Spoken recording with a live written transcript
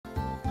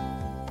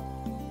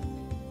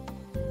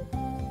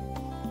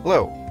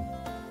Hello,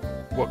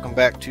 welcome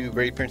back to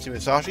Fencer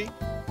Musashi.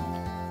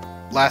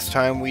 Last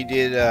time we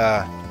did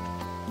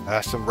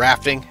some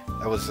rafting.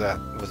 That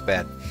was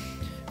bad,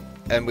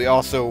 and we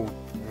also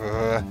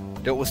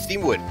dealt with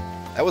steamwood.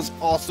 That was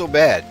also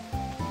bad.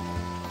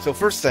 So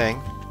first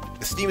thing,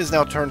 the steam is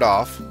now turned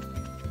off. So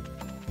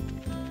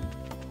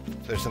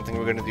there's something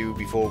we're going to do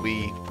before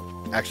we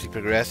actually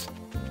progress.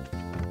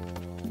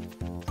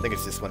 I think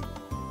it's this one.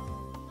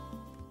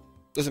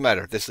 Doesn't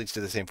matter. This leads to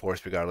the same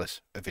forest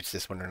regardless if it's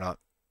this one or not.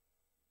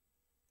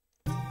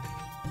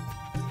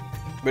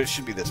 But it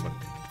should be this one.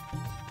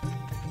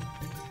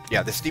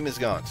 Yeah, the steam is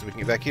gone, so we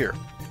can get back here.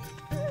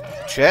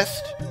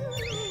 Chest.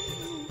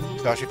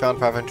 Musashi found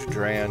 500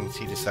 drans.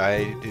 He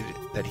decided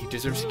that he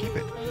deserves to keep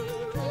it.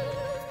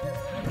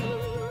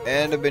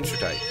 And a bencher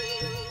type.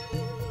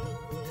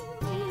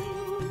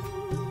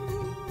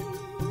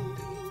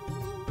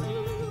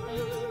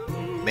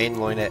 Maid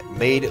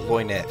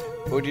loinette.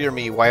 Oh dear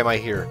me, why am I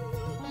here?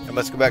 I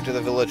must go back to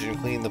the village and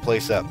clean the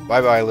place up.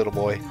 Bye-bye, little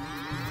boy.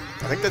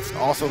 I think that's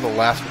also the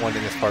last one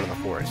in this part of the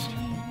forest.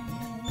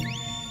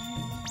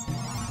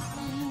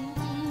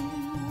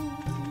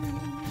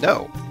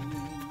 No.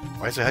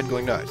 Why is the head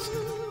going nuts?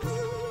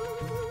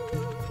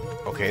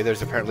 Okay,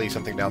 there's apparently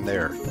something down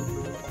there.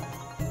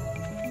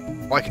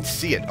 Oh, I can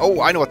see it.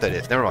 Oh, I know what that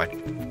is. Never mind.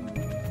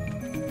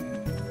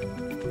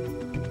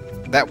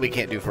 That we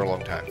can't do for a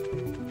long time.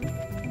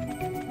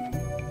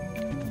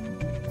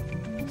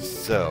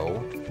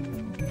 So,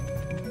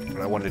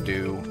 what I want to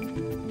do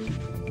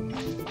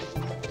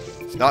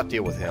is not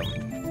deal with him.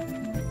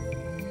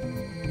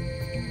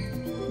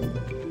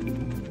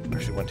 I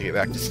actually want to get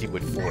back to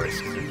Steamwood Forest,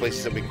 because there are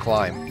places that we can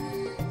climb.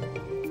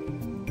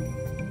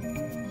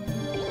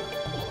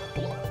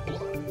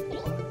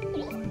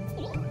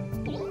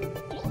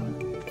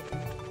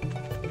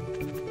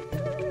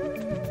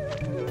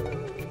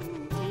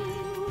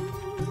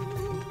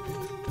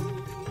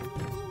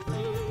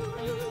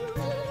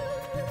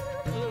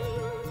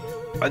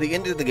 By the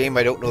end of the game,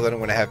 I don't know that I'm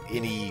going to have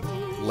any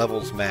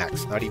levels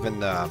max, not even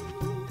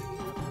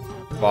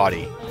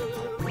body.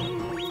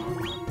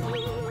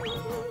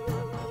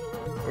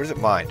 Or is it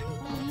mind?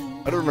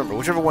 I don't remember.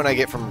 Whichever one I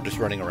get from just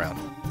running around.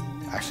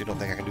 I actually don't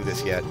think I can do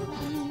this yet.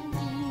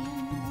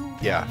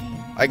 Yeah,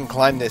 I can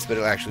climb this, but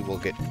it actually will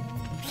get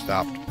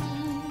stopped.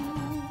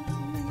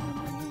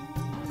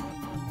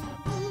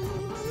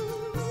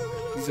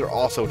 These are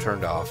also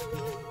turned off.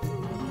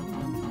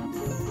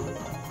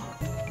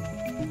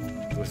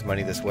 With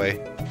money this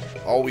way.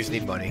 Always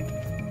need money.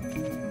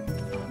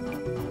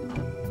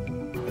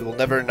 We will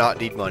never not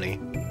need money.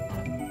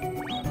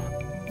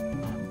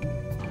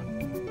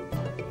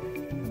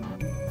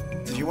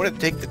 So if you want to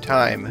take the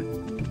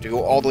time to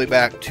go all the way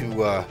back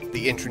to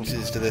the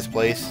entrances to this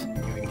place,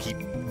 you can keep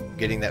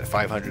getting that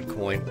 500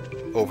 coin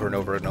over and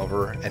over and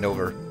over and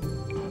over.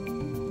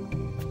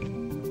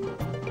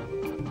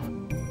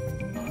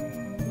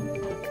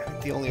 I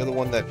think the only other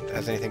one that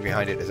has anything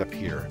behind it is up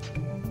here.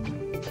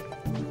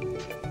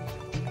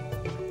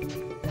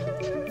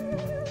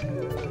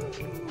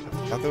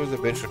 I thought there was a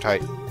bencher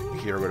type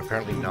here, but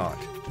apparently not.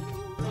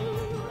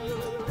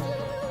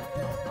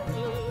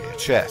 Yeah,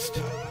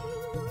 chest.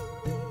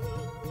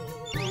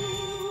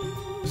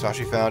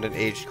 Musashi found an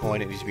aged coin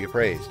that needs to be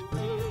appraised.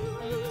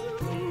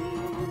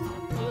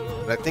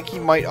 But I think he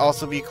might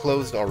also be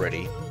closed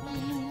already.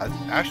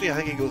 Actually, I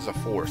think it goes to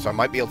 4, so I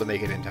might be able to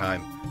make it in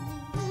time.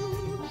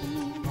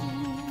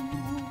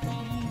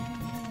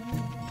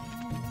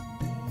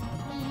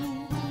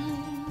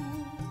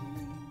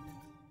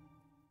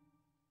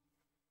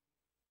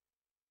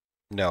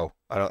 No,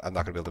 I'm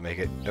not going to be able to make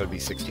it. That would be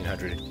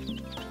 1600.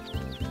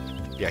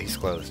 Yeah, he's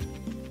closed.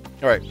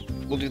 Alright,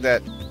 we'll do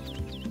that.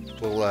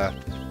 We'll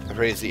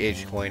appraise the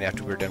aged coin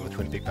after we're done with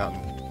Twin Peak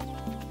Mountain.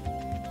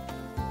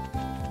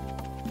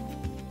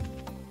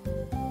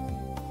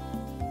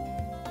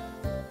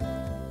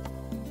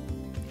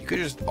 You could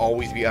just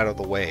always be out of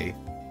the way.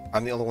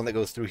 I'm the only one that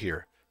goes through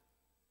here.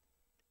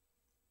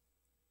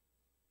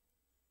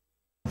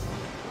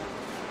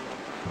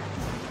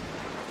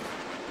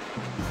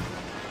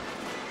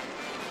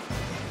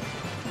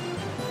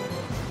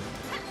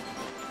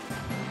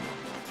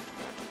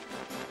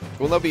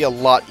 Will now be a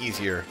lot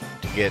easier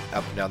to get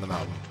up and down the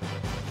mountain.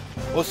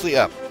 Mostly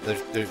up.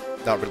 There's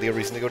not really a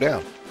reason to go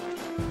down.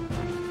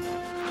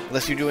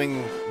 Unless you're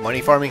doing money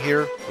farming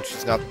here, which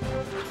is not...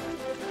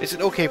 It's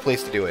an okay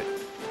place to do it.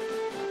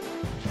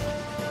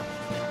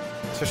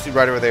 Especially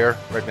right over there,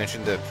 where I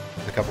mentioned the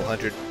couple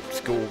hundred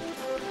just go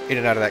in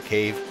and out of that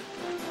cave.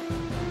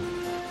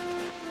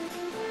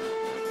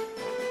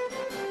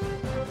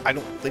 I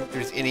don't think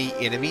there's any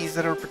enemies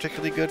that are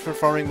particularly good for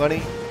farming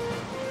money.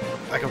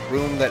 Like a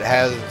room that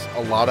has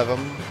a lot of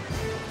them,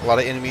 a lot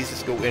of enemies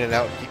just go in and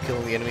out and keep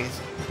killing the enemies.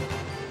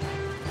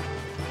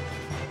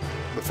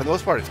 But for the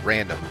most part, it's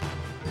random.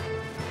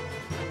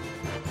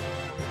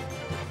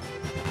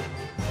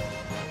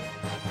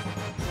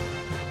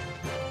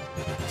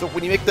 So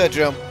when you make that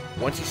jump,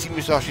 once you see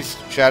Musashi's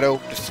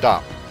shadow, just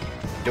stop.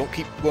 Don't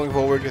keep going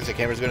forward because the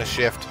camera's going to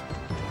shift.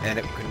 and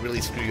it can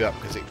really screw you up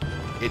because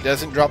it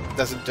doesn't drop,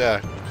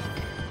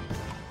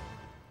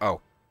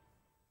 oh.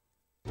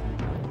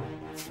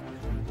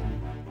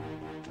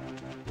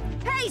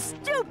 Hey,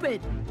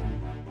 stupid!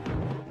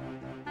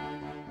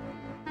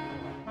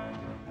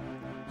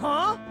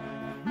 Huh?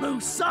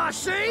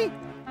 Musashi?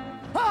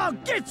 I'll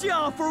get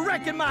y'all for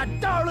wrecking my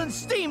darling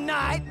steam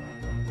night!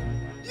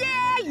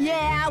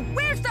 Yeah,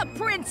 where's the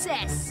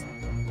princess?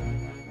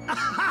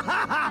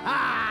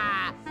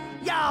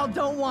 Y'all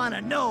don't want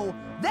to know,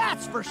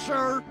 that's for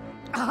sure.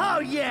 Oh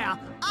yeah,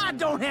 I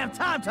don't have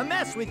time to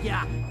mess with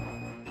ya.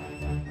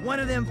 One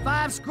of them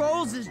 5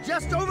 scrolls is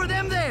just over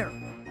them there.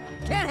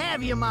 Can't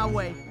have you my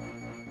way.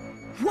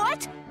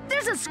 What?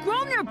 There's a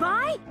scroll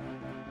nearby?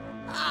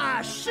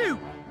 Ah, shoot!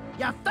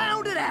 You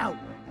found it out.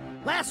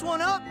 Last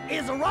one up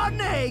is a rotten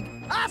egg.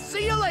 I'll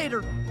see you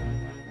later.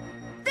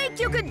 Think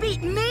you could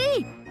beat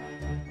me?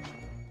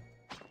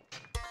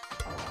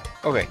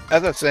 Okay,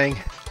 as I was saying,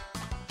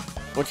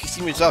 once you see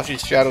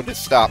Musashi's shadow,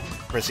 just stop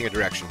pressing a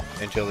direction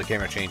until the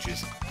camera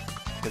changes.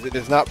 Because it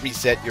does not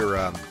reset your,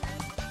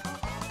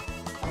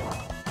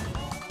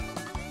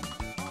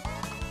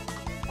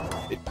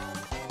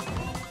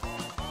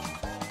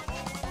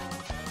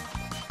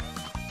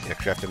 You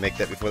actually have to make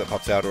that before that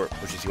pops out or it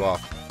pushes you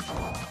off.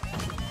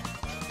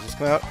 Does this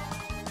come out?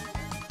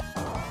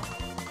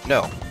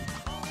 No.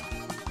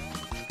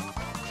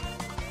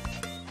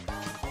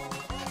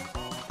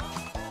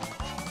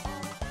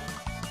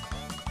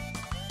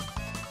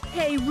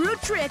 Hey,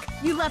 Root Trick,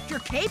 you left your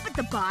cape at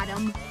the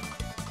bottom.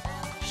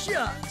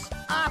 Shucks,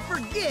 I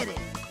forget it.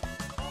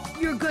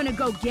 You're gonna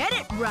go get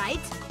it, right?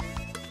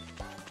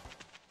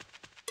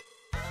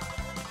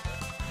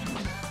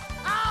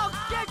 I'll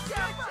get you!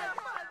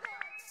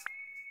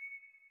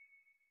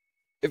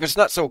 If it's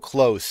not so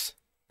close,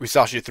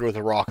 Musashi throws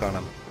a rock on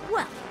him.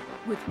 Well,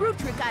 with Root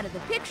Trick out of the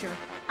picture,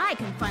 I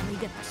can finally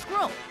get the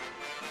scroll.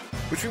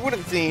 Which we would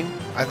have seen.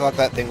 I thought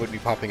that thing would be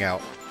popping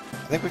out.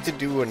 I think we have to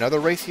do another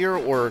race here,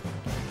 or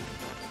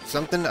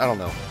something? I don't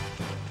know.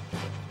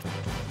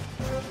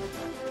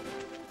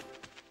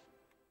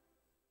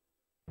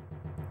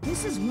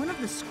 This is one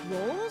of the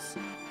scrolls?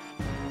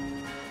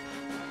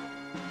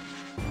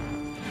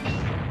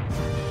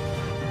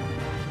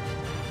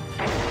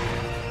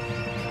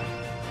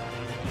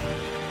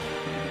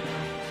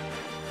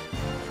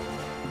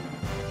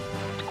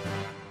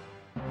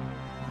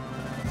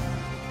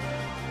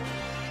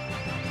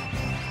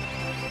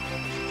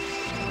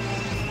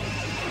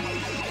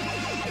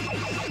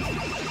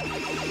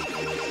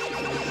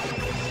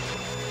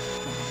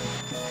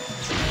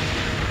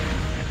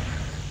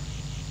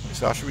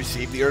 Musashi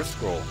received the Earth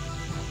Scroll.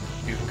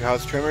 You can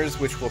cause tremors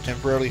which will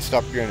temporarily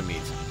stop your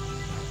enemies,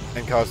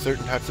 and cause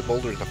certain types of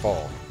boulders to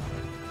fall.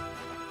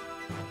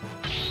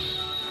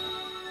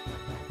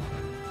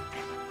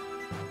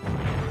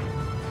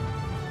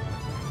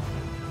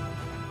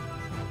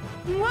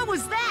 What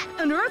was that?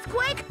 An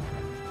earthquake?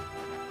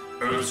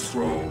 Earth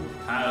Scroll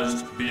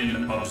has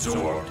been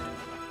absorbed.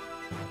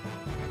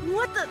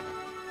 What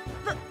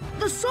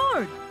the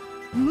sword?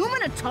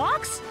 Lumina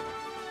talks?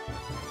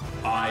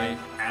 I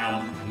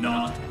am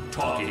not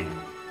talking.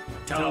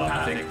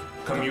 Telepathic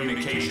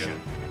communication.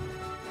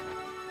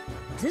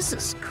 This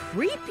is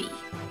creepy.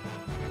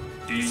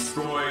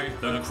 Destroy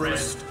the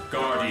Crest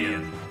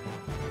Guardian.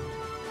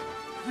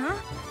 Huh?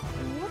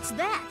 What's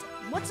that?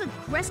 What's a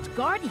Crest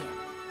Guardian?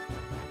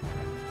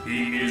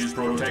 He is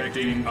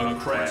protecting a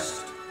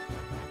crest.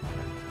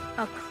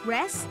 A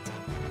crest?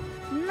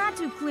 Not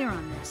too clear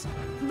on this.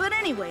 But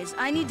anyways,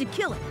 I need to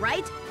kill it,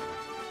 right?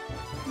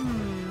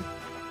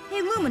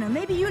 Hey, Lumina,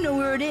 maybe you know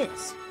where it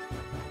is.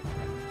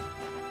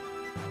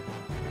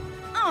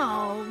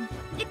 Oh,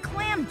 it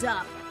clammed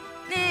up.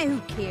 Who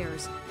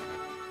cares?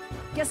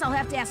 Guess I'll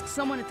have to ask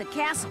someone at the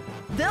castle.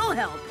 They'll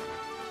help.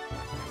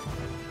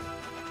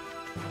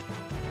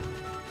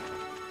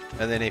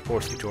 And then a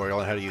force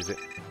tutorial on how to use it.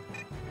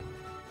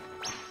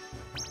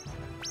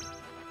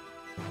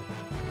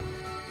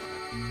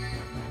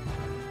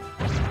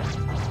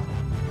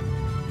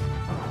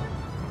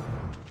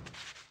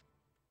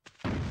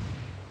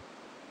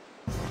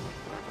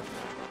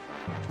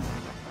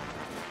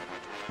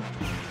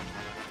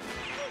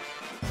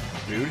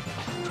 Dude.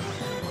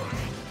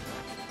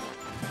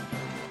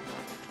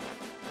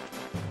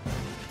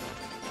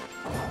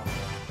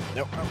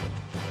 Nope.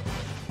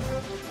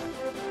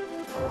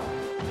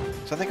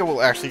 So I think I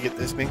will actually get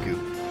this Minku.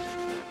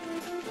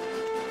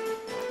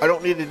 I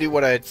don't need to do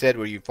what I had said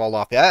where you fall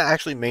off. That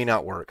actually may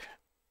not work.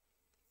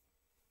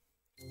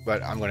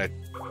 But I'm gonna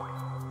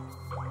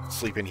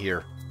sleep in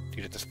here to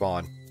get it to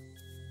spawn.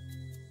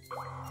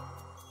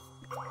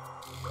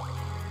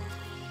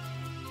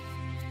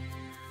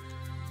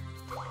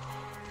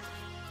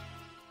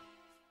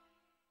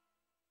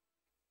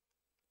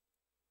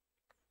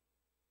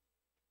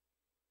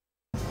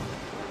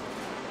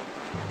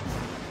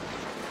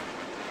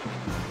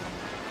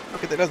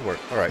 Okay, that does work.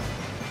 Alright.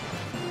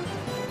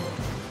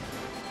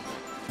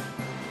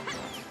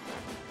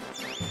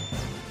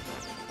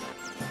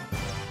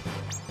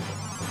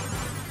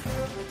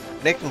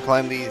 Nick can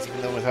climb these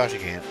even though Musashi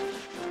can't.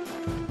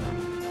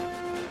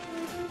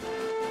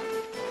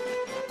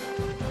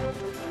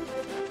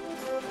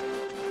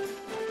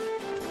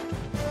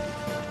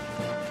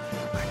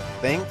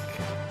 think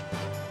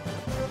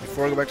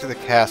before I go back to the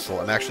castle,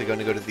 I'm actually going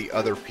to go to the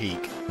other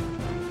peak.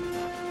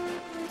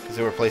 Because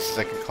there were places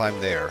I could climb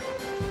there.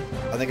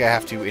 I think I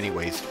have to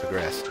anyways to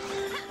progress.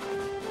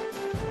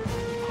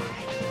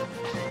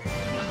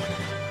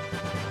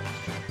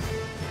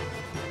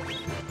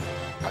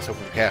 I was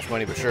hoping for cash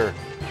money, but sure.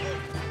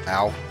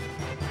 Ow.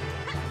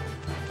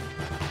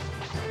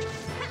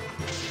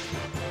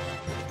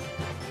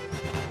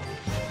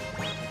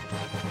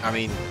 I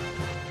mean,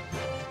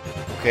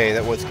 okay,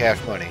 that was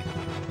cash money.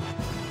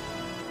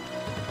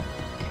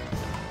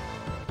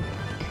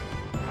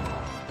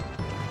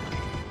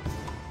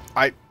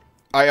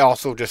 I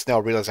also just now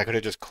realized I could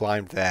have just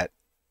climbed that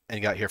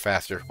and got here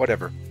faster.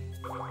 Whatever.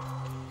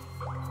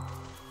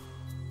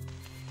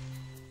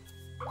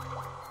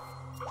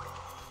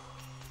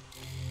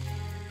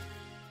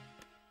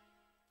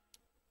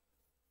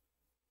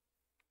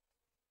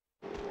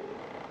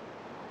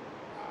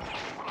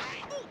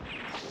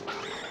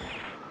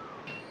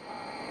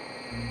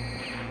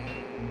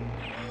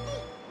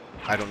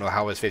 I don't know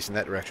how I was facing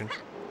that direction.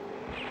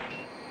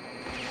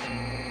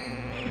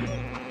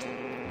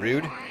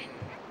 Rude.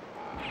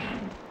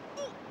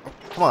 Oh,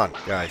 come on,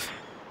 guys.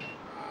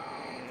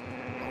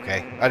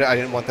 Okay, I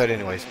didn't want that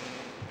anyways.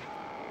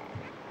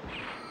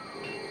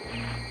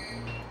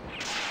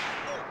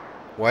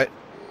 What?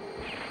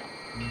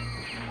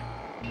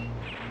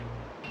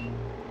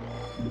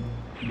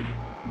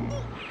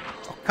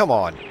 Oh, come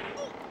on.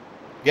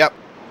 Yep.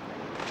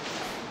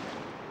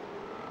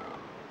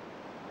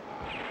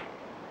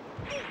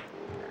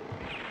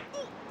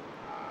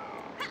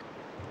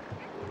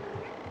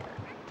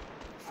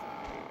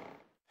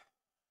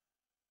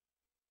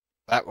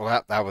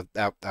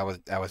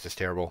 That was just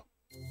terrible.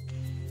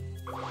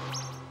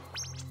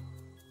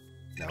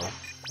 No, not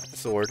the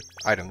sword.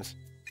 Items.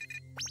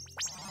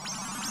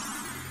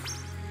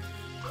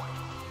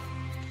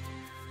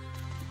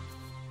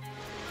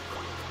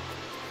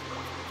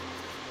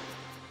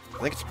 I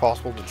think it's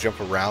possible to jump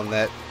around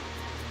that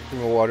in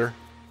the water.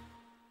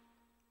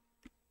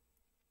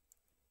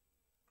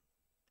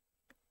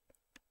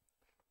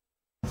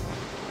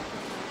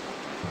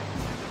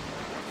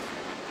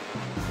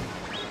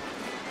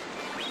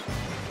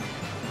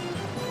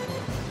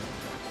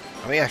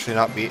 I may actually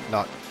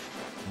not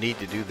need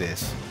to do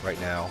this right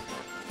now.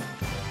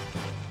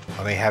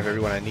 I may have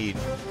everyone I need.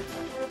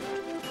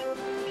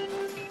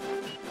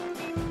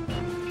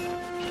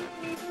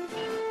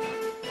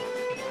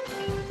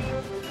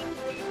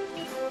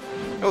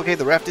 Okay,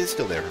 the raft is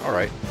still there. All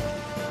right.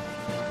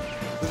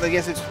 I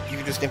guess you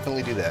can just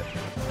infinitely do that.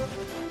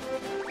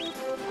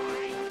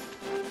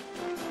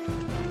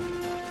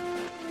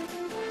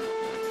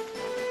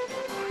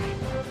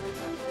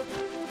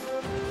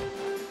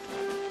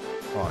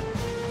 Come on.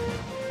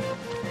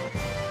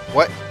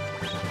 What?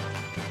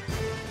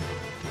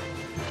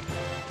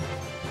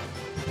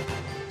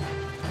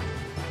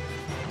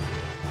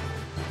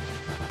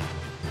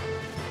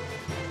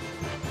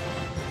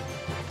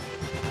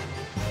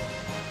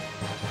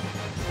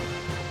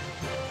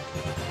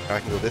 I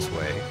can go this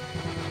way.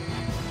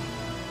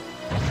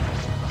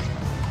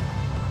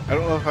 I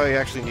don't know if I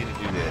actually need to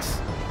do this.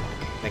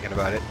 Thinking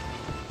about it.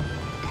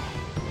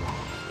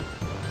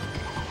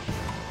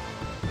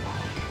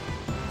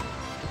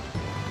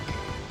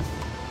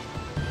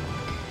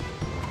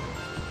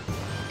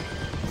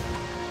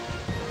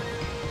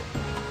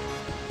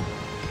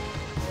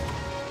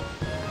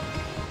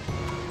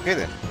 Okay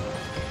then.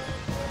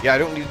 Yeah, I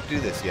don't need to do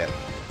this yet.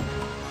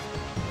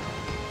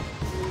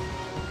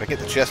 If I get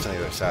the chest on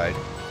the other side.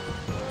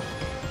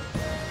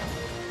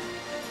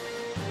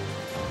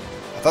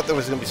 I thought there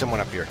was going to be someone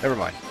up here. Never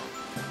mind.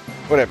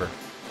 Whatever.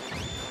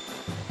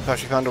 Thought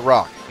she found a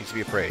rock. Needs to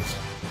be appraised.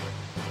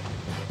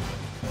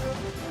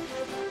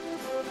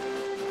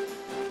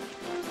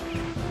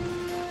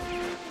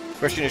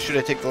 Question is, should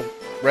I take the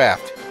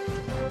raft?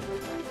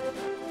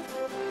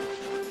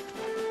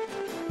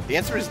 The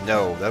answer is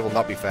no. That will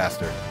not be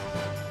faster.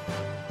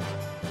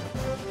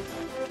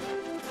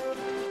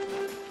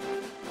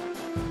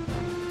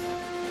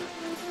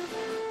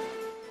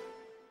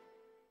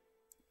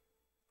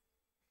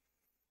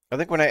 I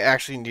think when I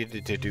actually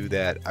needed to do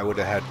that, I would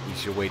have had an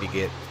easier way to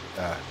get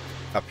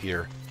up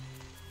here.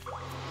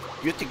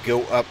 You have to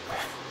go up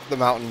the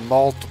mountain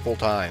multiple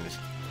times.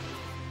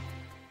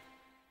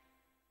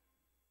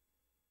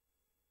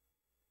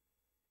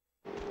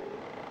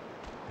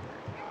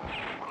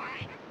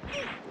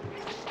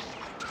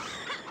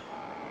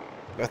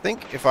 I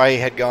think if I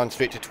had gone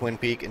straight to Twin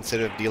Peak instead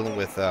of dealing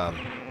with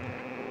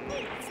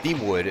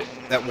Steamwood,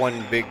 that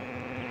one big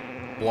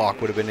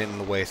block would have been in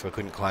the way, so I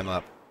couldn't climb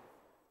up.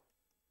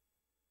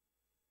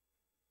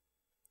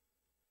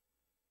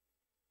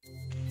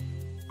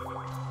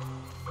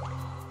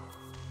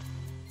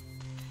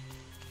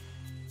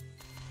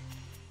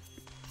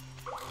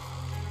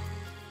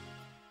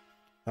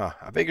 Huh,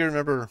 I vaguely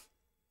remember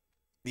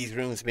these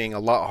rooms being a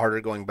lot harder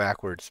going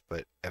backwards,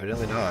 but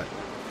evidently not.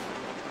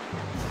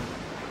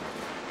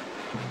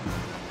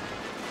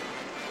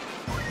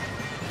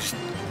 Just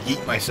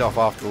yeet myself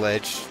off the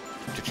ledge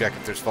to check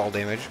if there's fall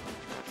damage.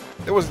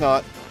 There was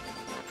not.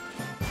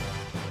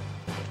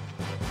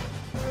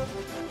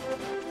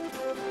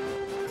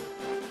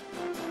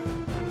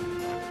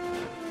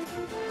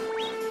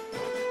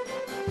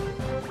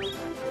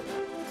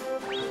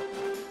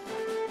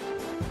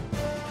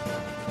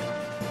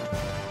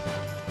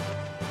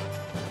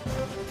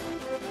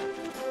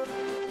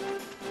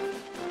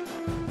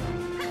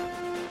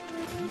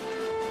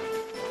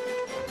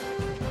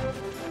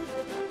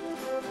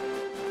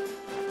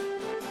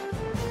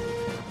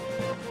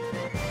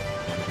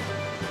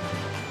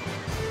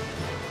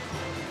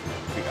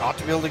 Ought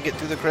to be able to get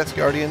through the Crest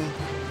Guardian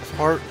this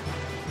part.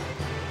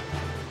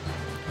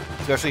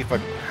 Especially if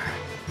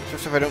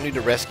I don't need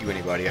to rescue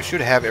anybody. I should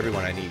have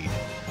everyone I need.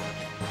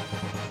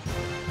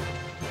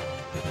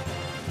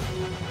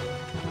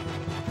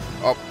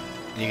 Oh,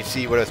 you can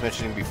see what I was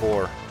mentioning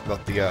before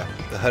about the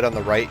HUD on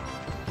the right.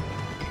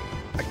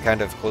 Like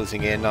kind of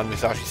closing in on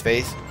Musashi's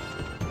face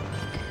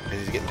as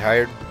he's getting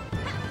tired.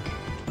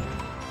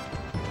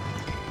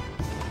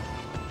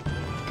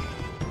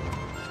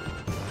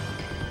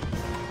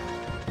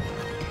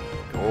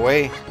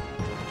 Away.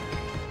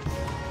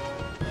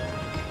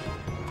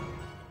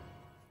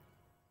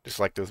 Just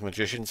like those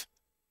magicians.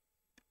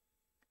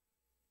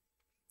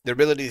 Their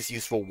ability is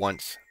useful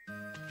once.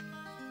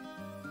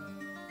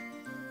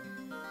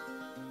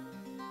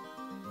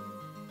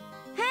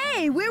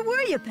 Hey, where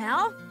were you,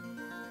 pal?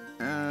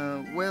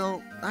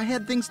 Well, I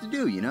had things to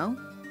do, you know?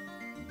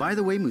 By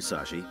the way,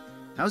 Musashi,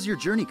 how's your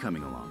journey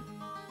coming along?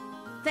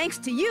 Thanks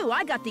to you,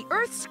 I got the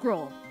Earth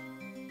Scroll.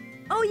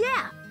 Oh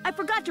yeah, I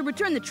forgot to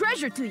return the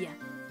treasure to you.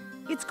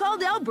 It's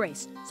called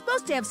Elbrace.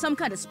 Supposed to have some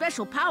kind of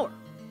special power.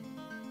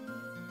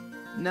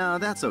 No,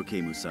 that's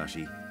okay,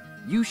 Musashi.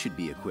 You should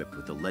be equipped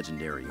with the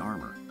legendary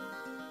armor.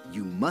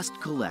 You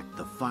must collect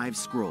the 5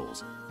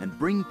 scrolls and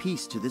bring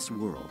peace to this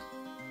world.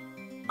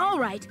 All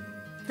right,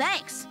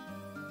 thanks.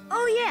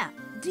 Oh yeah,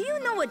 do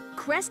you know what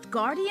Crest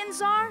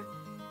Guardians are?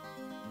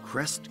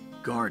 Crest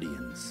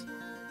Guardians.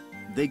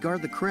 They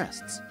guard the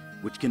crests,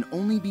 which can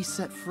only be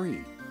set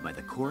free by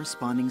the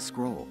corresponding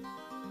scroll.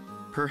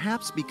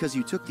 Perhaps because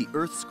you took the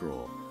Earth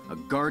Scroll, a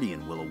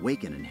Guardian will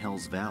awaken in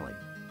Hell's Valley.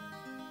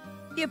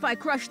 If I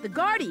crush the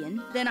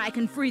Guardian, then I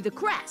can free the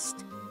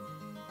crest.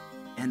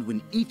 And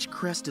when each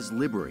crest is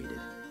liberated,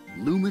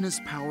 Lumina's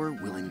power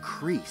will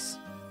increase.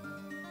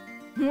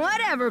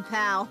 Whatever,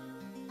 pal.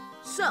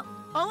 So,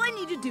 all I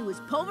need to do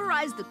is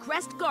pulverize the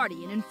Crest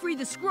Guardian and free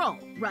the scroll,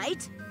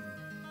 right?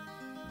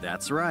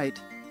 That's right.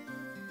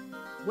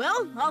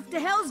 Well, off to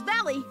Hell's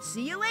Valley.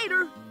 See you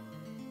later.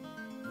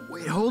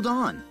 Wait, hold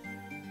on.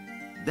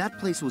 That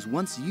place was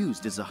once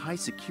used as a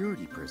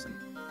high-security prison,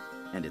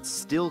 and it's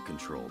still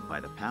controlled by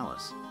the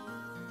palace.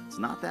 It's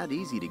not that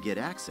easy to get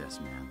access,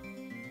 man.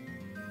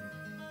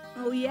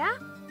 Oh yeah?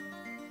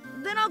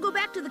 Then I'll go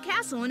back to the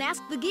castle and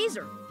ask the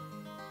geezer.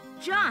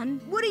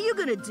 John, what are you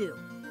gonna do?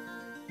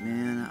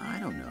 Man, I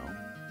don't know.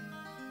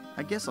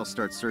 I guess I'll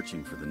start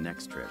searching for the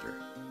next treasure.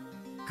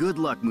 Good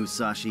luck,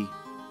 Musashi.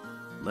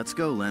 Let's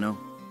go, Leno.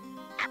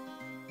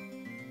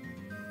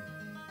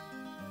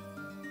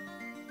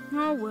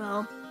 Oh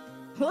well.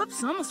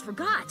 Whoops, almost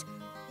forgot.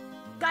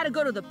 Gotta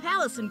go to the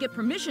palace and get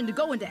permission to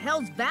go into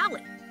Hell's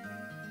Valley.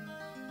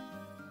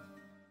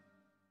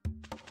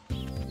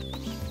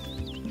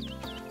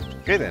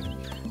 Okay then.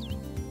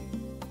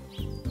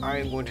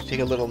 I'm going to take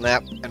a little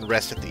nap and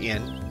rest at the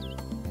inn.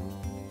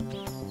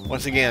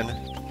 Once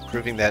again,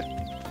 proving that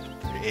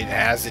it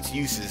has its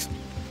uses.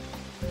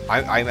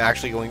 I'm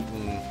actually going...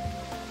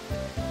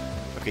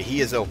 Okay,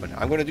 he is open.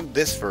 I'm going to do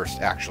this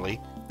first,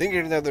 actually. Then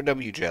get another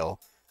W gel.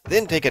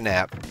 Then take a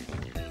nap.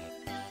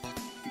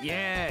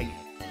 Yeah.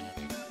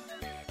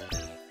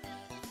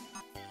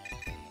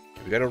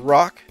 We got a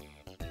rock.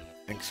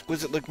 An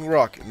exquisite looking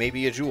rock. It may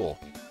be a jewel.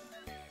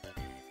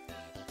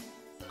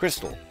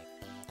 Crystal.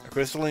 A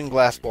crystalline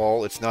glass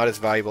ball. It's not as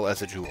valuable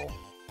as a jewel.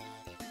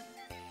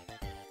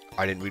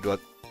 I didn't read what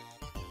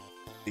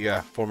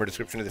the former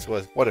description of this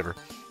was. Whatever.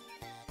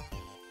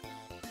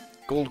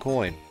 Gold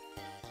coin.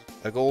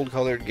 A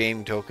gold-colored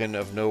game token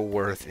of no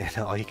worth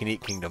in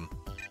all-you-can-eat kingdom.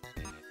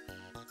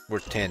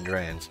 Worth 10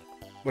 drands.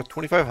 Worth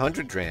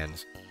 2,500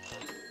 drands.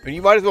 I mean,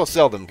 you might as well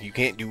sell them. You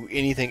can't do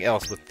anything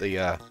else with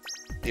the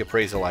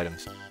appraisal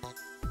items.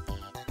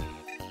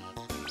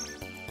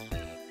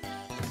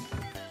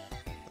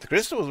 The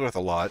crystal was worth a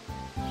lot.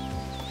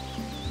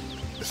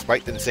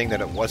 Despite them saying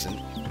that it wasn't.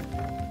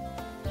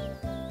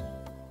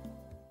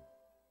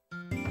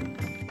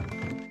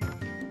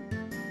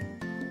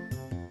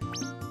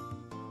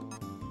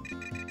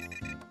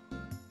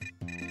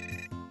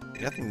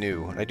 Nothing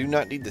new. I do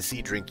not need the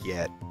sea drink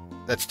yet.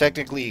 That's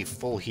technically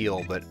full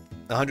heal, but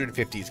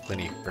 150 is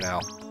plenty for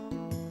now.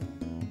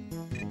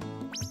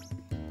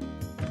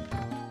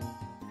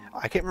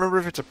 I can't remember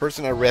if it's a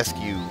person I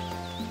rescue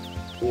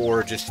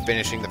or just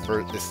finishing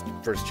this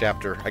first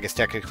chapter. I guess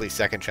technically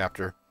second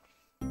chapter.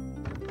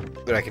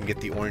 But I can get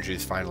the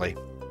oranges finally.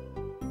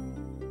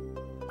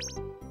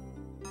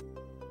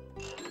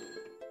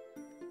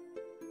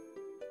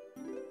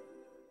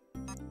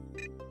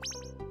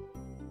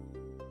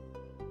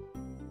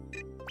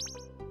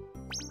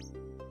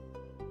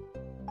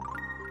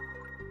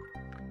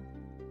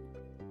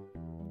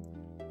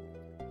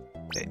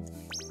 Okay.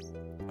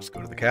 Let's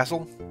go to the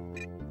castle.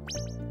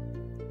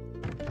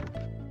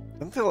 I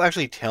think they'll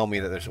actually tell me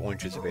that there's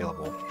oranges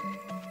available.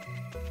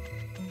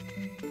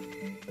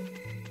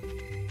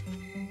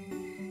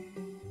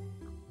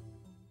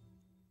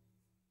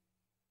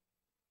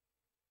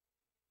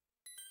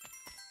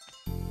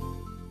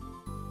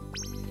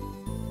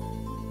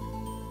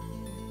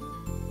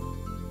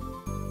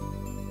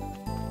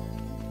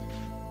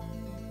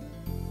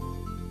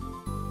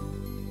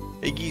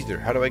 Hey geezer,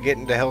 how do I get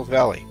into Hell's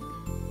Valley?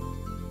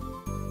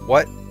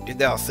 What did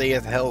thou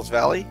sayest Hell's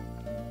Valley?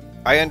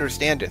 I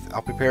understandeth.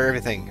 I'll prepare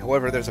everything.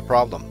 However, there's a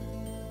problem.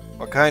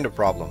 What kind of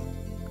problem?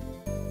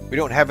 We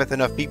don't have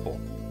enough people.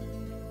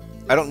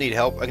 I don't need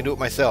help. I can do it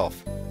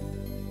myself.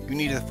 You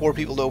need 4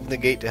 people to open the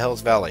gate to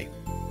Hell's Valley,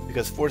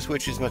 because 4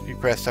 switches must be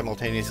pressed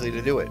simultaneously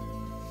to do it.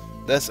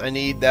 Thus, I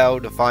need thou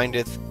to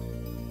findeth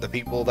the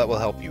people that will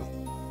help you.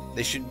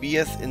 They should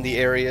beeth in the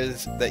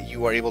areas that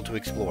you are able to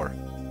explore.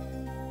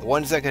 The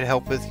ones that could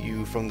help with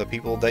you from the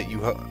people that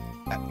you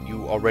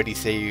already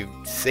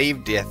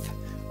savedeth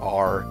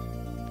are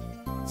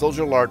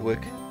Soldier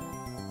Lardwick,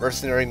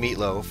 Mercenary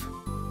Meatloaf,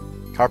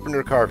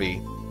 Carpenter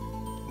Carvey,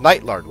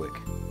 Knight Lardwick.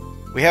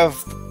 We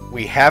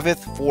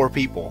haveth 4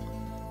 people.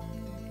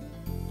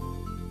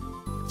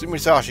 Fencer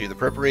Musashi, the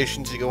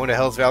preparations to go into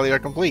Hell's Valley are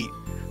complete.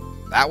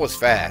 That was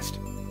fast.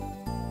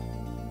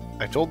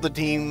 I told the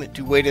team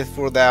to waiteth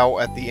for thou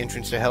at the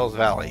entrance to Hell's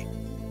Valley.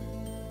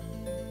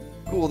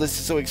 Cool, this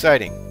is so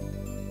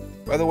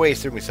exciting. By the way,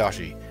 Sir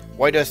Musashi,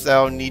 why dost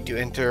thou need to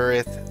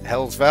enter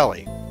Hell's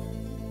Valley?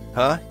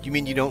 Huh? You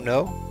mean you don't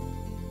know?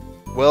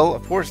 Well,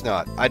 of course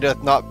not. I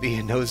doth not be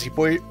a nosy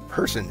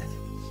person.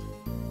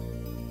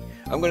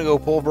 I'm gonna go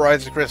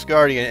pulverize the Crest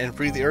Guardian and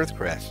free the Earth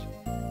Crest.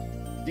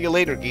 See you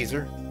later,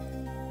 geezer.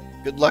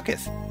 Good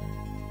lucketh.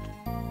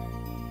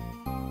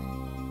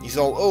 He's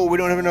all, oh, we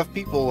don't have enough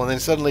people, and then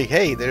suddenly,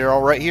 hey, they're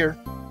all right here.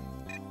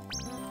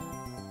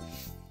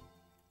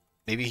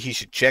 Maybe he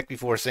should check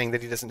before saying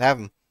that he doesn't have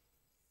them.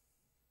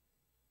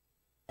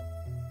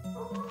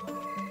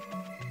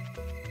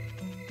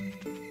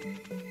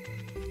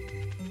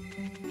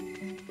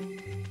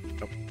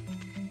 Nope.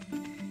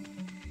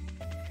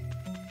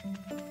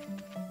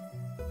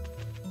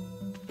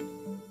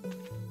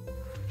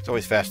 It's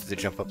always faster to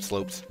jump up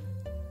slopes.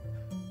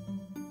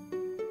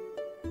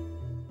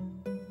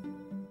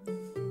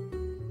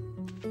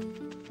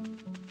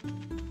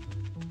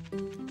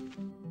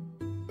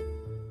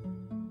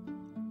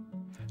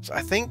 So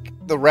I think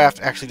the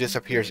raft actually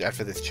disappears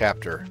after this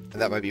chapter,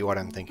 and that might be what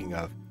I'm thinking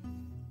of.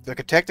 So I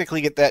could technically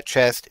get that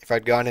chest if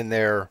I'd gone in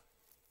there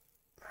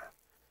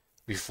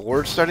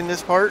before starting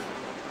this part,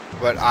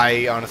 but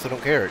I honestly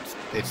don't care.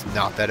 It's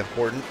not that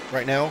important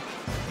right now.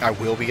 I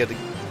will be able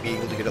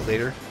to get it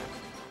later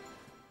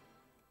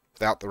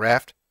without the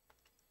raft.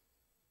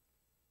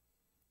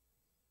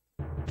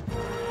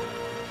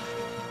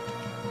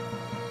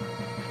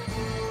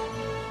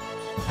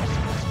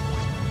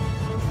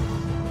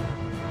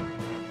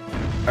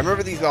 I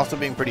remember these also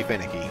being pretty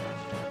finicky.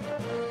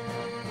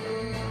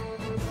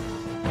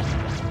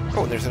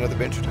 Oh, and there's another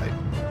bench type.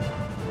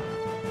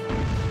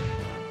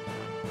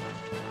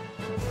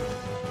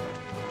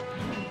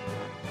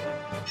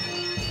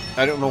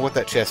 I don't know what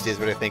that chest is,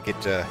 but I think it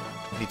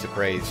needs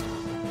appraised.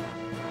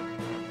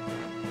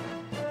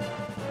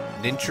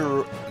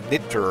 Knitter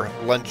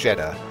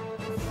Lunchetta.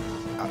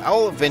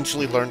 I'll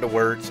eventually learn the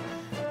words.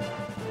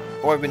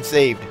 Oh, I've been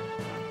saved.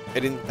 I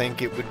didn't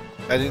think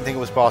it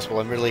was possible.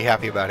 I'm really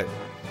happy about it.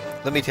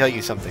 Let me tell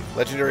you something.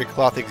 Legendary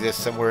cloth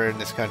exists somewhere in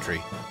this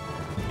country.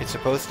 It's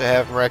supposed to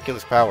have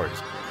miraculous powers.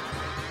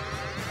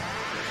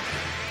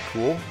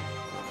 Cool.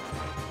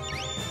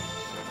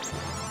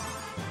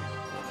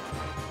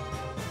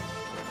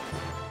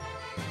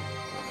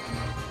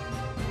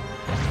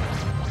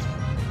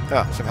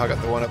 Ah, somehow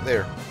got the one up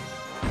there.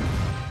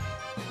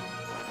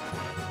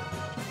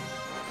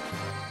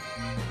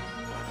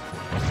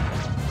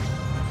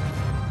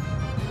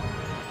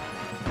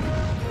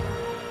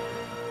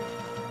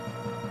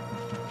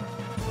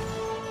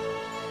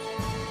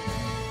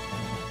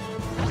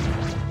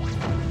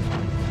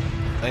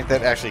 I think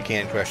that actually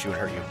can crush you and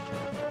hurt you.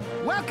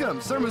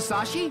 Welcome, Sir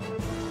Musashi.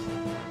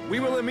 We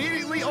will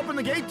immediately open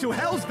the gate to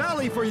Hell's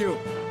Valley for you.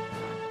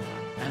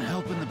 And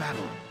help in the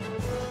battle.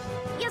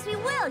 Yes, we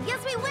will!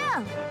 Yes, we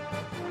will!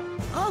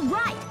 All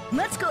right,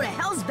 let's go to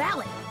Hell's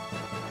Valley.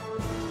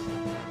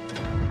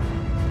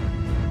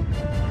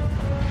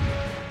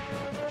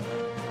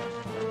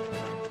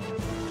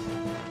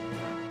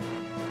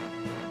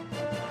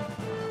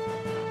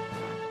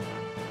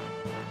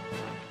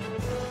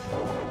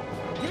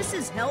 This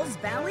is Hell's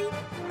Valley?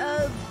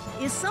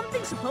 Is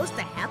something supposed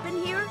to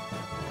happen here?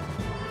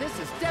 This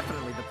is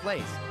definitely the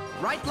place.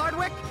 Right,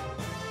 Lardwick?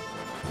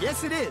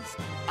 Yes, it is.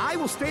 I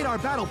will state our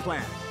battle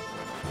plan.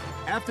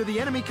 After the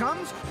enemy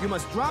comes, you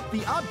must drop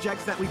the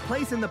objects that we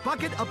place in the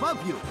bucket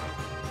above you.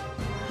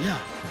 Yeah,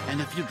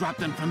 and if you drop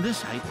them from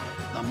this height,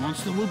 the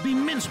monster will be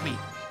mincemeat.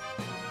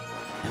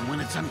 And when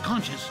it's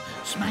unconscious,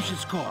 smash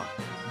its core.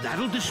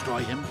 That'll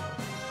destroy him.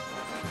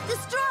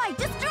 Destroy!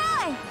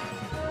 Destroy!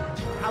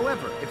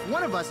 However, if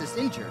one of us is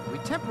injured, we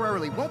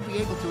temporarily won't be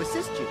able to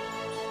assist you.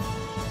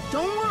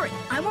 Don't worry,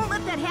 I won't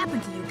let that happen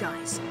to you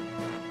guys.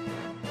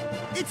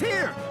 It's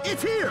here!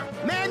 It's here!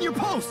 Man your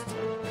post!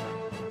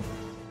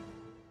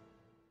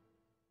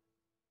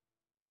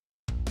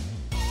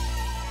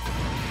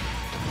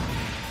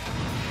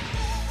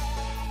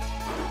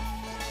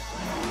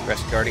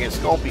 Crest Guardian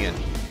Scorpion.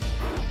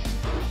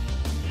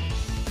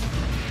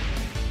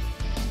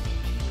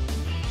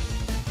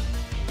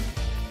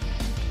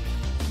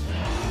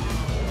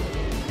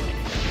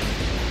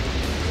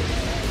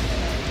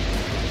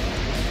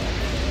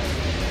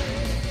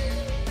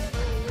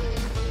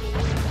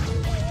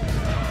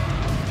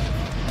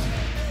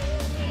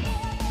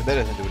 That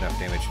doesn't do enough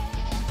damage.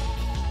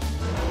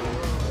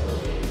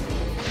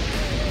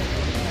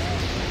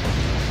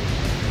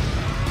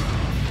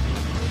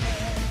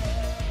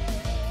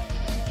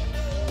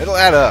 It'll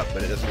add up,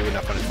 but it doesn't do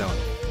enough on its own.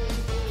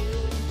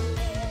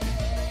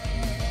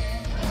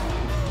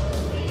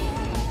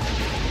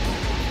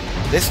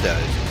 This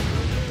does.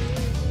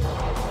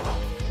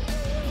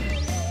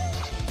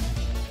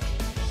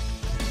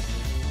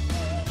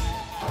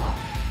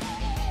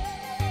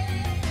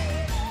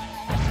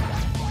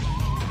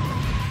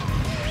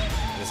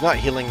 It's not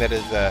healing, that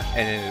is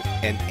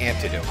an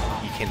antidote.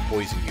 He can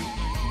poison you.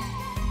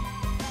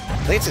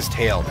 I think it's his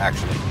tail,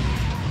 actually.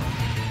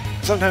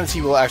 Sometimes he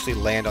will actually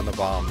land on the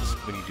bombs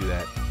when you do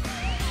that.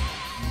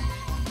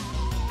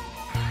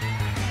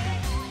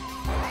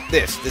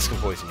 This can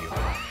poison you.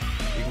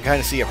 You can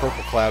kind of see a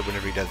purple cloud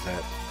whenever he does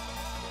that.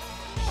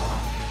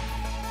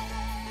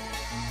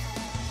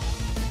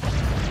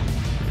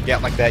 Yeah,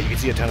 like that. You can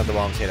see a ton of the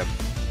bombs hit him.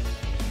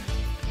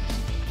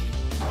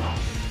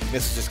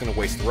 This is just going to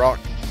waste the rock.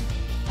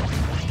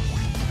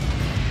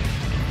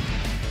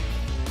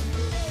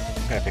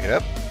 Can I pick it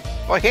up?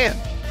 Oh, I can.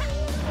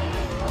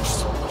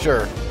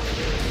 Sure.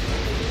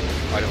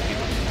 I don't need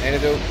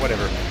antidote.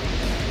 Whatever.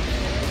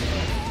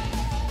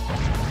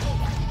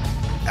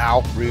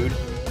 Ow, rude.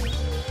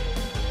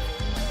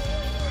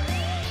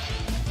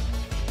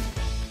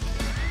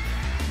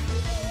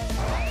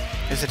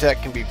 This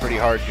attack can be pretty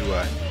hard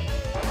to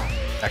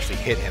actually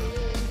hit him.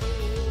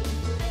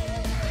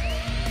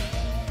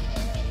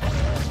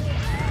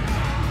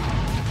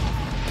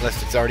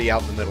 Unless it's already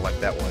out in the middle like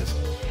that was.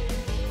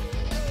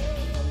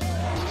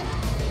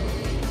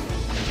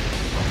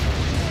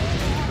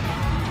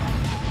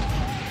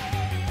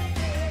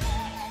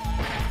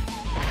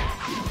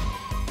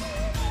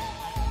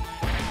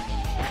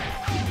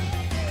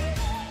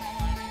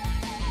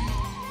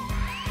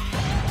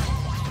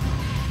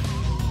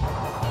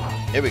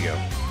 There we go.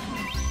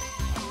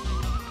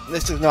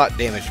 This is not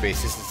damage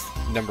based, this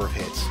is number of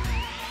hits.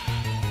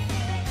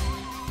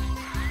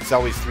 It's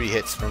always 3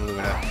 hits from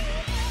Lumina.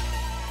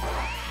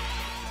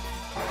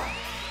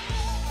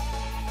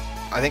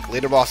 I think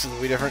later bosses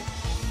will be different.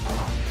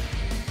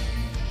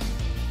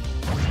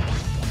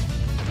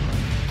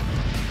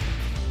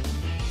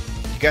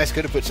 You guys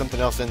could have put something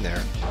else in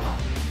there.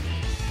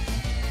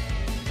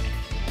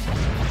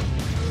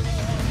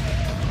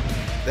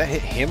 Did that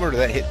hit him or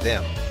did that hit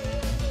them?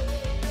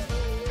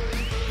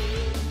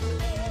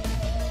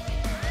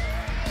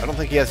 I don't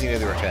think he has any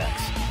other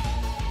attacks.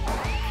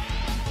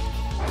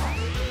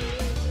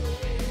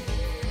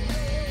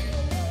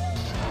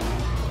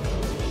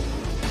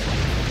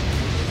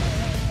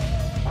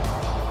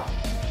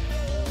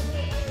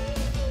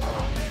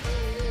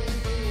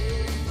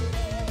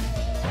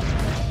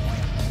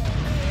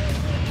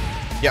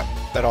 Yep,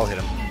 that all hit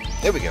him.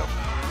 There we go.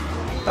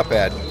 Not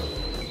bad.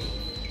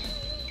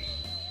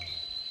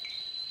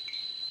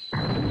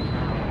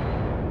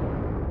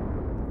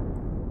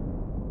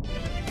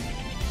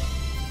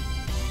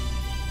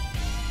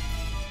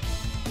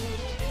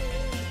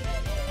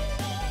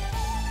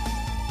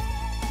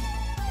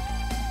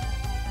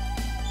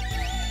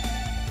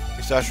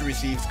 Musashi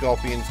receives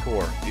Scorpion's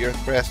core. The Earth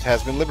Crest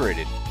has been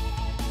liberated.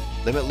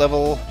 Limit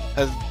level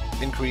has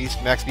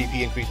increased. Max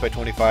BP increased by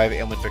 25.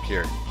 Ailments are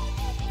cured.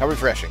 How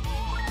refreshing.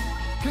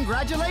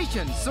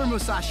 Congratulations, Sir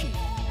Musashi.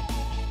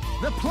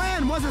 The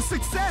plan was a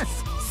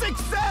success!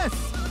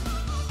 Success!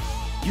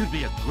 You'd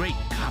be a great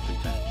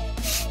carpenter.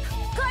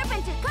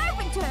 Carpenter!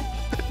 Carpenter!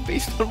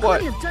 Based on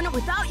what? Couldn't have done it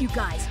without you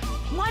guys.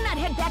 Why not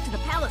head back to the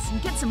palace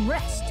and get some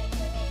rest?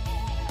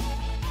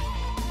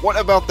 What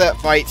about that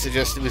fight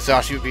suggested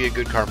Musashi would be a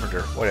good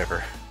carpenter?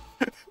 Whatever.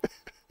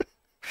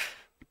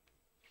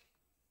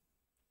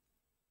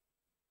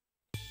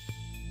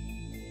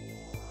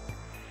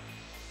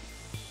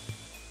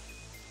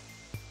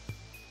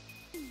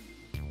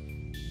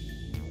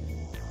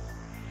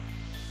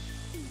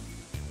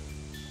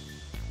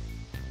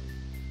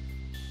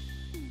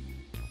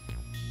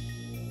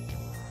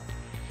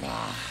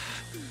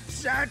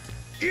 That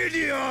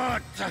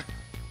idiot!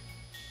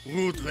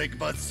 Ludwig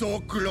was so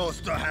close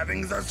to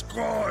having the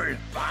scroll.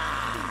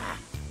 Bah!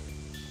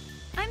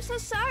 I'm so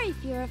sorry,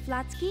 Führer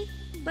Flotsky,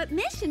 but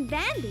Mission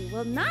Bambi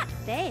will not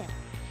fail.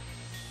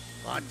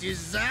 What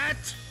is that?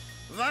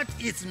 What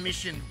is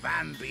Mission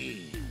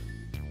Bambi?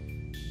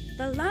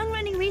 The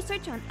long-running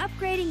research on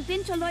upgrading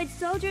Vincoloid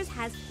soldiers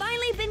has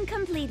finally been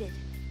completed.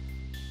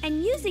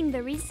 And using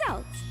the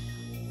results,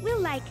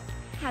 we'll,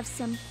 have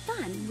some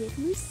fun with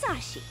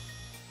Musashi.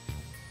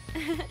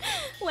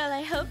 Well,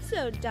 I hope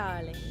so,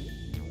 darling.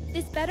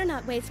 This better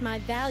not waste my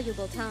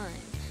valuable time.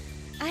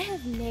 I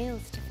have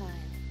nails to file.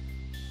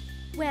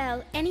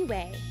 Well,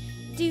 anyway,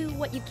 do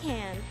what you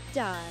can,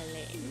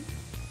 darling.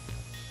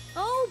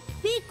 Oh,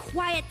 be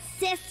quiet,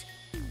 sis.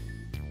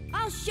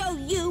 I'll show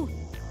you.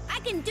 I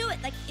can do it,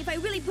 if I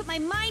really put my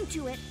mind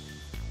to it.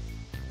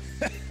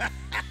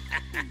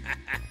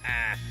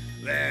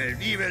 Well,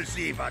 we will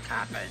see what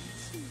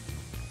happens.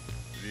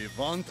 We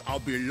want our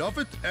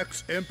beloved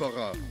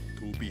ex-emperor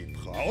to be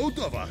proud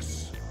of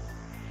us.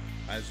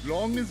 As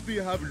long as we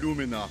have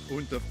Lumina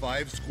and the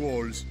 5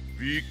 scrolls,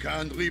 we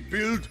can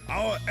rebuild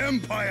our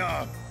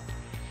empire.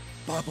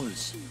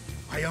 Bubbles,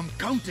 I am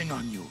counting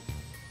on you.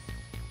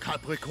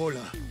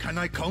 Capricola, can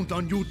I count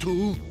on you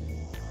too?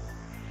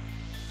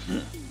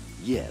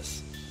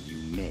 Yes, you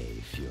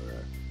may,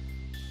 Führer.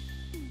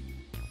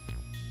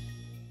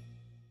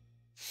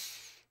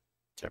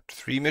 Chapter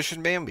 3,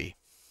 Mission Bambi.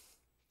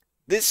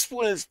 This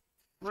one is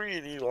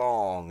really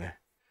long.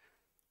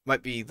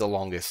 Might be the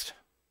longest.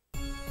 I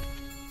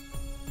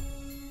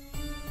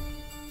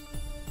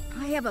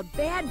have a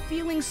bad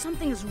feeling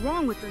something is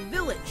wrong with the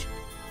village.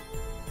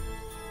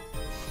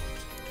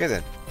 Okay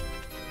then.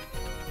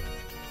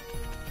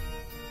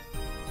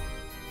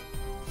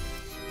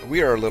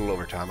 We are a little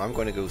over time. I'm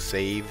going to go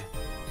save.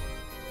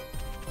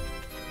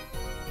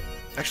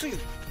 Actually,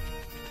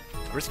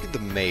 I rescued the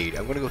maid.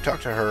 I'm going to go talk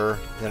to her,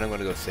 then I'm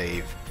going to go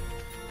save.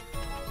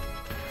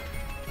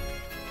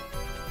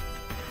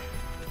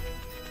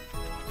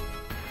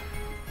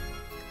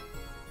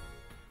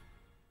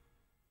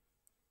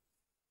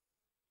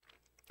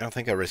 I don't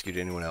think I rescued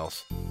anyone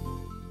else.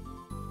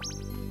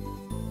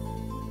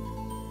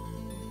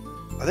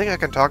 I think I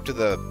can talk to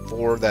the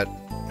 4 that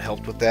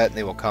helped with that, and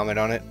they will comment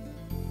on it.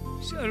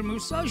 Sir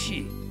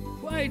Musashi,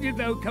 why did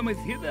thou cometh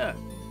hither?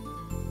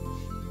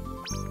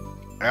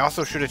 I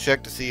also should have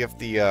checked to see if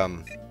the,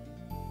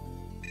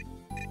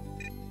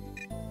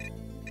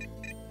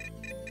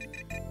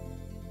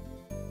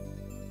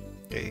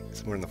 Okay,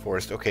 somewhere in the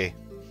forest. Okay.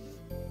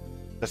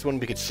 That's one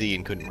we could see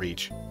and couldn't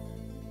reach.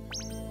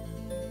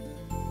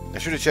 I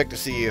should have checked to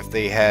see if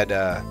they had,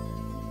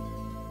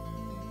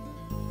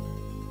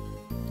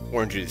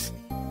 oranges.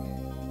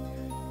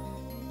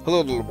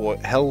 Hello, little boy.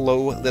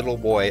 Hello, little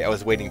boy. I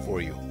was waiting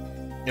for you.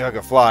 You're like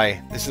a fly.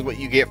 This is what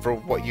you get for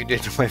what you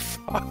did to my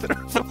father.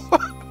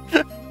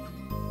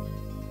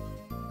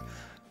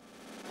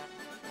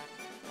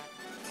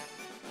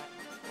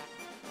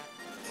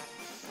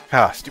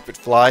 Ah, stupid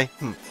fly.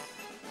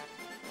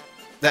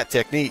 That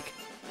technique.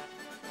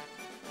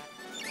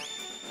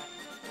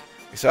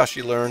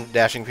 Musashi learned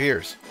dashing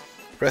pierce.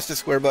 Press the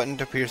square button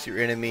to pierce your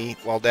enemy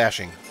while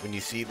dashing. When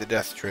you see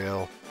dust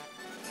trailing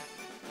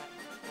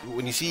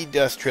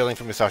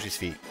from Musashi's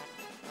feet.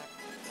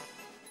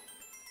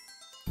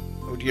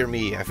 Oh dear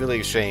me, I feel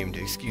ashamed.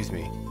 Excuse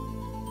me.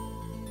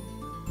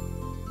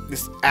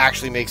 This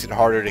actually makes it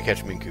harder to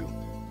catch Minku.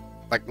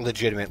 Like,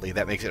 legitimately,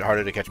 that makes it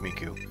harder to catch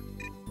Minku. I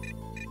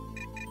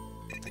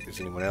don't think there's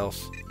anyone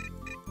else.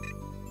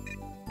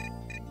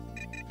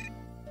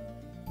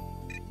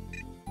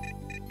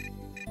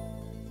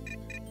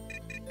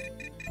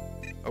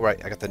 Oh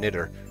right, I got the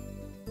knitter.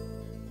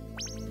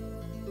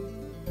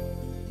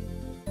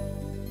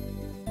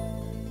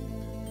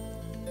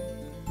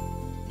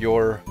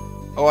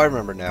 Oh, I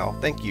remember now.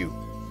 Thank you.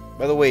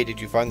 By the way,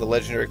 did you find the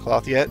legendary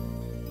cloth yet?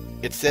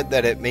 It said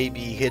that it may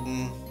be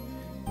hidden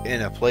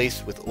in a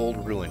place with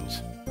old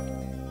ruins.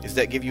 Does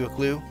that give you a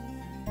clue?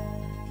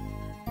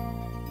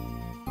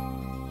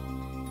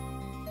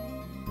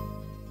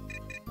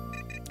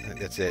 I think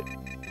that's it.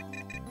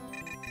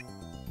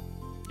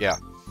 Yeah.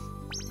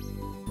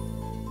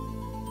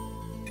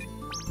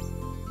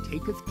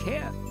 Taketh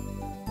care.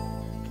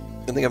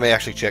 I think I may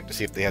actually check to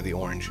see if they have the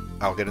orange.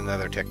 I'll get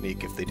another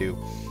technique if they do.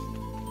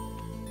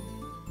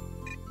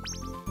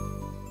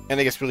 And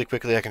I guess really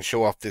quickly I can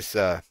show off this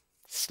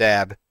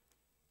stab.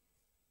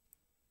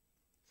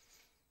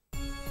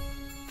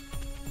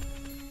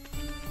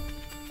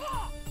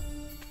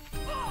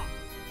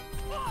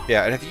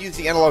 Yeah, and if you use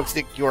the analog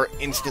stick, you are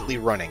instantly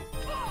running.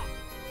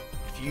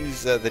 If you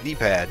use the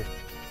D-pad,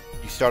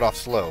 you start off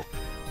slow.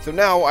 So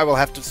now I will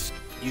have to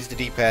use the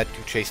D-pad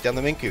to chase down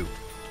the Minku.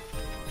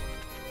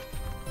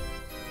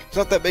 It's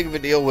not that big of a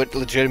deal, but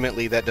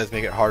legitimately that does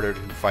make it harder to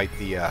fight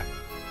the,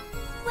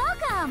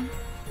 Welcome!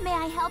 May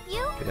I help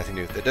you? Okay, nothing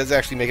new. That does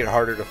actually make it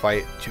harder to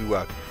fight,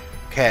 to,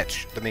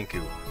 catch the Minku. Do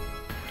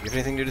you have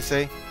anything new to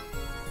say?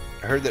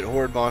 I heard that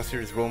horde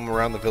monsters roam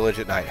around the village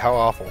at night. How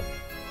awful.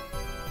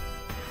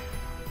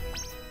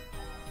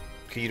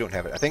 Okay, you don't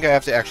have it. I think I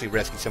have to actually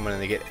rescue someone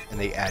and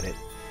they add it.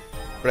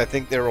 But I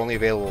think they're only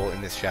available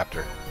in this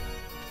chapter.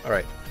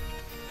 Alright.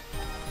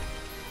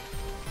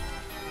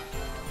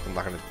 I'm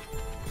not gonna...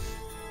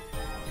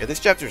 Yeah, this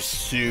chapter's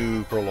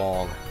super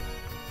long.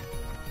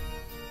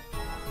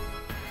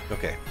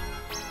 Okay.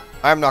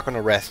 I'm not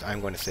gonna rest, I'm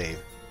going to save.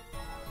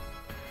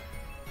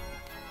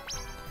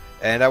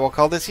 And I will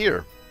call this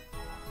here.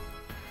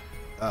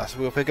 So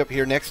we'll pick up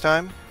here next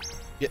time.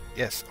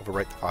 Yes,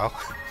 overwrite the file.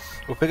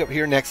 We'll pick up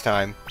here next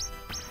time.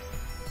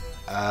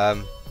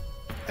 And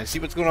see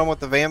what's going on with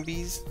the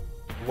Vambies.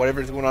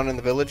 Whatever's going on in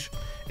the village.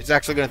 It's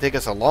actually going to take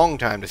us a long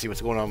time to see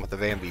what's going on with the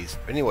Vambies.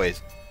 But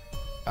anyways,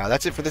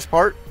 that's it for this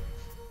part.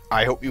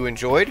 I hope you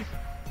enjoyed.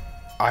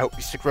 I hope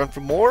you stick around for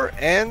more,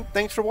 and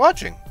thanks for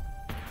watching.